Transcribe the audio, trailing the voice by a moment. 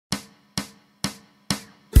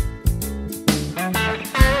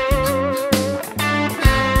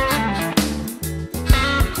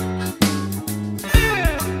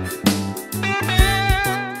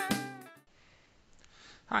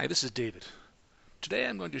Hi, this is David. Today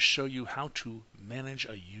I'm going to show you how to manage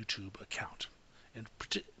a YouTube account. And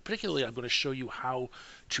particularly I'm going to show you how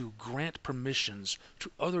to grant permissions to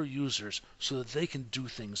other users so that they can do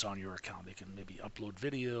things on your account. They can maybe upload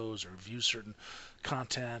videos or view certain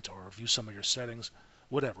content or view some of your settings,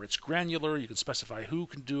 whatever. It's granular. You can specify who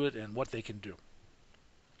can do it and what they can do.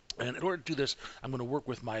 And in order to do this, I'm going to work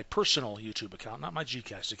with my personal YouTube account, not my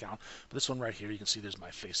GCast account, but this one right here. You can see there's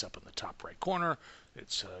my face up in the top right corner.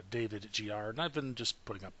 It's David GR, and I've been just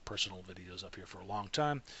putting up personal videos up here for a long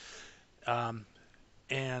time. What I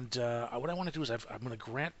want to do is I'm going to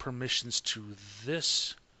grant permissions to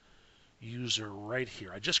this user right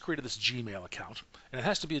here. I just created this Gmail account, and it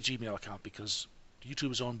has to be a Gmail account because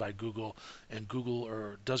YouTube is owned by Google, and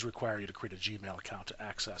Google does require you to create a Gmail account to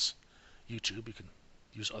access YouTube. You can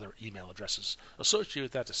use other email addresses associated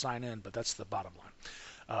with that to sign in, but that's the bottom line.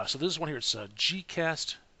 So this is one here. It's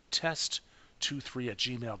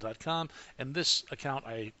gcasttest23@gmail.com, and this account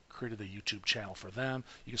I created a YouTube channel for them.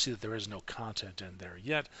 You can see that there is no content in there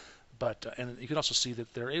yet, but and you can also see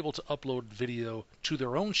that they're able to upload video to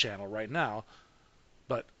their own channel right now.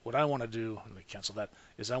 But what I want to do, let me cancel that,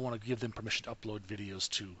 is I want to give them permission to upload videos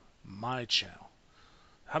to my channel.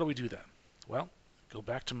 How do we do that? Well, go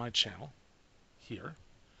back to my channel here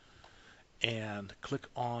and click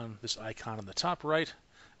on this icon in the top right,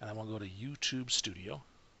 and I want to go to YouTube Studio.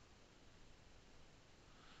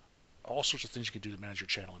 All sorts of things you can do to manage your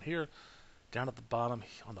channel in here. Down at the bottom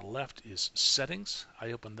on the left is Settings.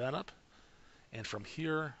 I open that up, and from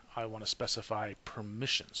here I want to specify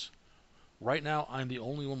permissions. Right now I'm the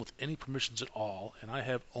only one with any permissions at all, and I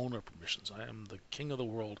have owner permissions. I am the king of the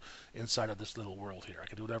world inside of this little world here. I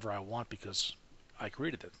can do whatever I want because I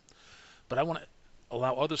created it. But I want to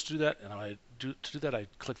allow others to do that, and to do that I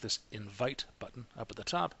click this Invite button up at the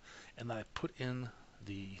top, and then I put in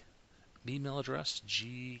the email address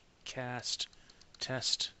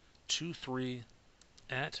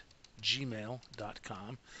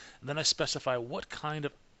gcasttest23@gmail.com, and then I specify what kind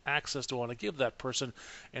of access do I want to give that person,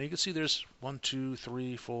 and you can see there's 1, 2,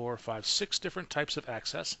 3, 4, 5, 6 different types of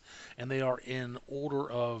access, and they are in order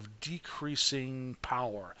of decreasing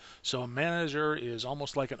power. So a manager is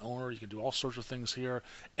almost like an owner. You can do all sorts of things here.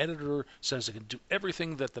 Editor says it can do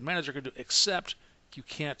everything that the manager can do, except you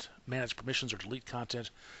can't manage permissions or delete content.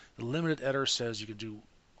 The limited editor says you can do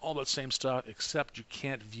all that same stuff, except you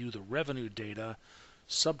can't view the revenue data.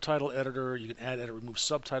 Subtitle editor, you can add, edit, remove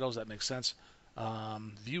subtitles. That makes sense.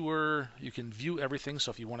 Viewer, you can view everything, so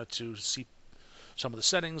if you wanted to see some of the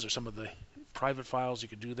settings or some of the private files, you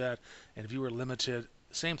can do that. And viewer limited,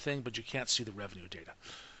 same thing, but you can't see the revenue data.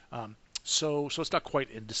 So it's not quite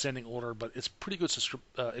in descending order, but it's pretty good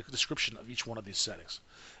description of each one of these settings.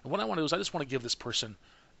 And what I want to do is I just want to give this person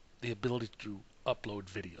the ability to upload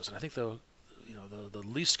videos, and I think the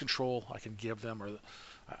least control I can give them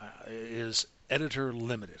is editor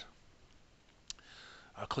limited.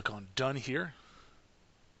 I'll click on Done here,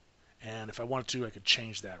 and if I wanted to, I could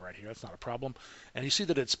change that right here. That's not a problem. And you see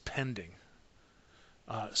that it's pending.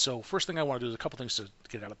 So first thing I want to do is a couple things to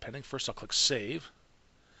get out of pending. First, I'll click Save,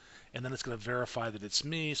 and then it's going to verify that it's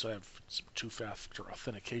me. So I have some two-factor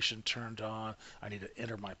authentication turned on. I need to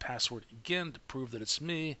enter my password again to prove that it's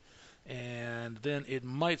me. And then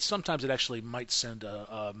sometimes it actually might send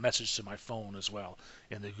a message to my phone as well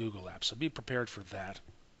in the Google app. So be prepared for that.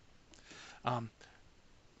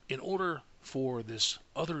 In order for this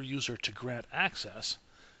other user to grant access,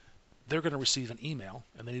 they're going to receive an email,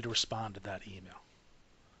 and they need to respond to that email.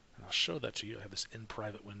 And I'll show that to you. I have this in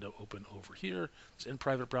private window open over here. It's in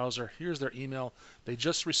private browser. Here's their email. They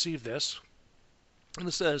just received this, and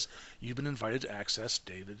it says, "You've been invited to access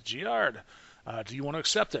David Giard. Do you want to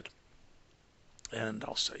accept it?" And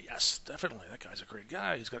I'll say, yes, definitely. That guy's a great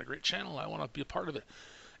guy. He's got a great channel. I want to be a part of it.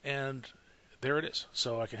 And there it is.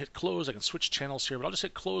 So I can hit close. I can switch channels here, but I'll just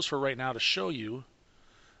hit close for right now to show you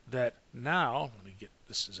that now,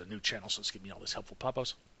 this is a new channel, so it's giving me all these helpful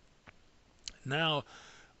pop-ups. Now,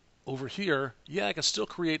 over here, yeah, I can still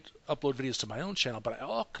upload videos to my own channel, but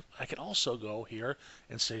I can also go here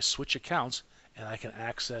and say switch accounts, and I can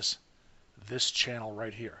access this channel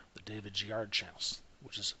right here, the David Giard channels,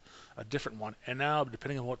 which is a different one. And now,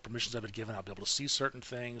 depending on what permissions I've been given, I'll be able to see certain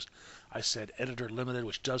things. I said editor limited,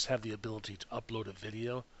 which does have the ability to upload a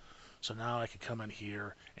video. So now I can come in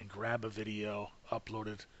here and grab a video, upload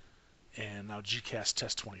it, and now GCast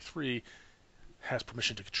Test 23 has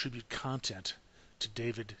permission to contribute content to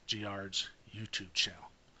David Giard's YouTube channel.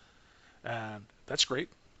 And that's great.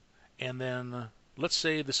 And then let's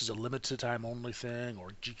say this is a limited time only thing, or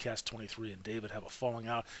GCast 23 and David have a falling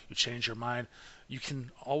out, you change your mind, you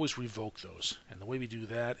can always revoke those. And the way we do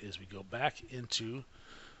that is we go back into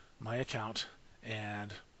my account,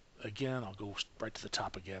 and again, I'll go right to the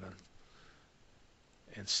top again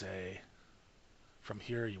and say, from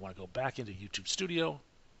here, you want to go back into YouTube Studio,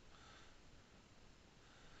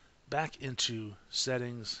 back into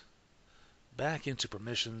settings, back into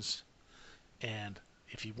permissions, and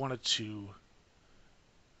if you wanted to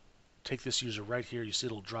take this user right here, you see a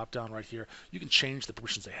little drop down right here, you can change the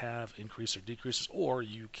permissions they have, increase or decreases, or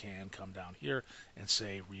you can come down here and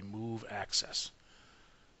say remove access,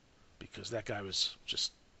 because that guy was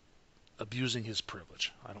just abusing his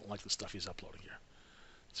privilege. I don't like the stuff he's uploading here.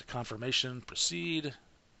 It's a confirmation, proceed,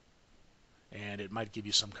 and it might give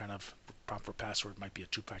you some kind of prompt for password. It might be a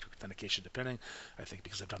two-factor authentication depending. I think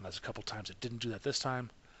because I've done that a couple times, it didn't do that this time.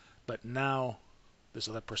 But now this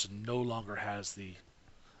other person no longer has the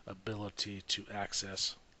ability to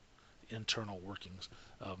access the internal workings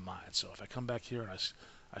of mine. So if I come back here and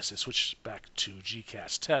I say switch back to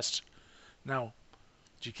GCast test, now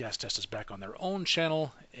GCast test is back on their own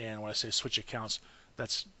channel, and when I say switch accounts,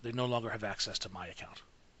 they no longer have access to my account.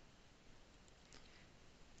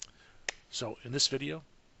 So in this video,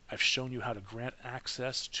 I've shown you how to grant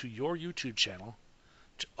access to your YouTube channel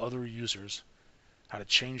to other users, how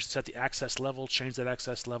to set the access level, change that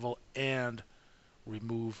access level, and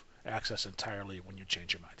remove access entirely when you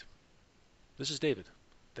change your mind. This is David.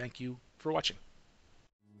 Thank you for watching.